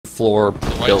two-floor The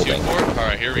white building. 2-4?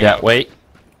 Alright, here we go. Yeah, wait.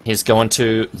 He's going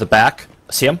to the back.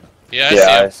 See him? Yeah, I see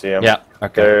him. I see him. Yeah,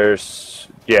 okay. There's...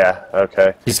 Yeah,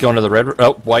 okay. He's going to the red...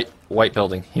 Oh, white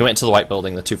building. He went to the white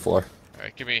building, the 2-floor.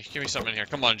 Alright, give me something in here.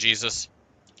 Come on, Jesus.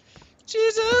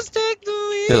 Jesus, take the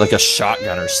wheel. They're like a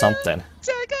shotgun or something.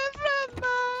 Take it from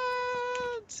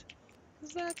us,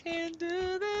 'cause I can't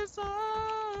do this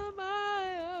on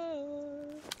my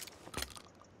own.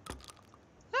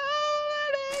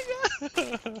 I'm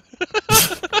letting go.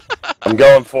 I'm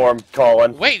going for him,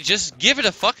 Colin. Wait, just give it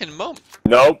a fucking moment.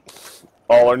 Nope.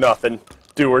 All or nothing.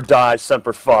 Do or die,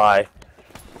 Semper Fi.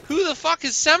 Who the fuck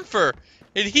is Semper?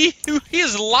 And he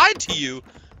has lied to you.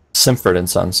 Simford and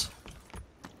Sons.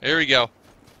 Here we go.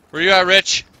 Where you at,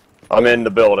 Rich? I'm in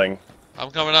the building. I'm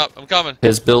coming up. I'm coming.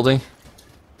 His building.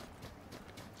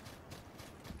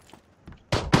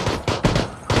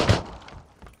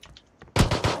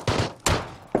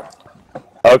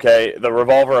 Okay, the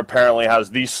revolver apparently has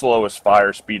the slowest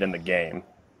fire speed in the game.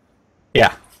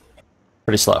 Yeah.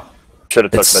 Pretty slow. Should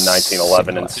have took It's the 1911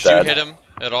 similar. Did instead. you hit him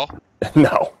at all?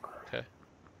 No. Okay.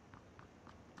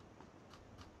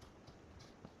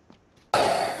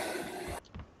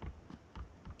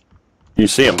 You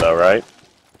see him though, right?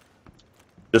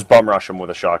 Just bum rush him with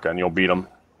a shotgun, you'll beat him.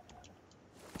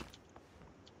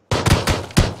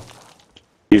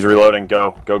 He's reloading,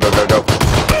 go. Go, go, go, go.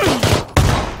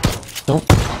 Don't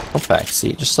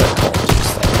backseat. Just let Colin do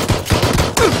his thing.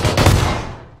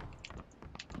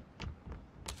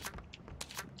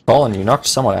 Colin, you knocked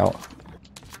someone out.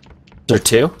 Is there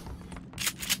two?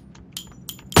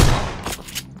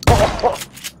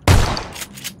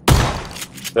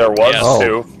 There was Yes. Oh,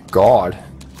 two. God.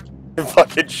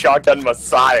 Fucking shotgun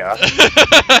messiah.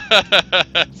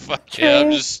 Fuck yeah,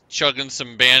 I'm just chugging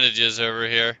some bandages over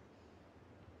here.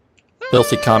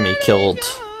 Filthy Kami killed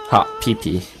Hot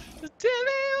Pee-Pee.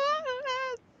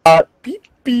 Beep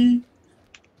beep.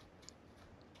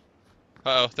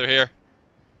 Uh-oh, they're here.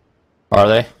 Are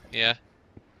they? Yeah.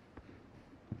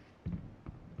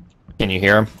 Can you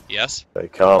hear them? Yes. They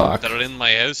come. Fuck. They're in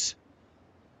my house.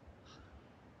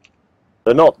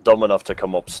 They're not dumb enough to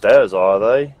come upstairs, are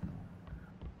they?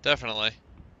 Definitely.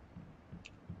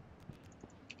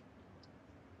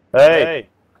 Hey.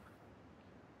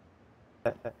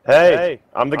 Hey.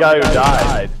 I'm the guy who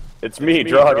died. It's me,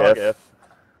 Drogif.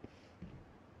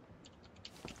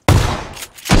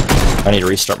 I need to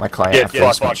restart my client Get after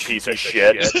this fucked, match. piece of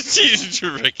shit. Jesus,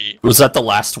 Ricky. Was that the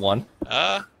last one?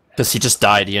 Because Because he just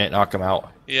died, you didn't knock him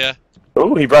out. yeah.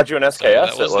 Ooh, he brought you an SKS, Sorry, that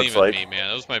it wasn't looks even like. me, man.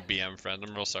 That was my BM friend.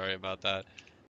 I'm real sorry about that.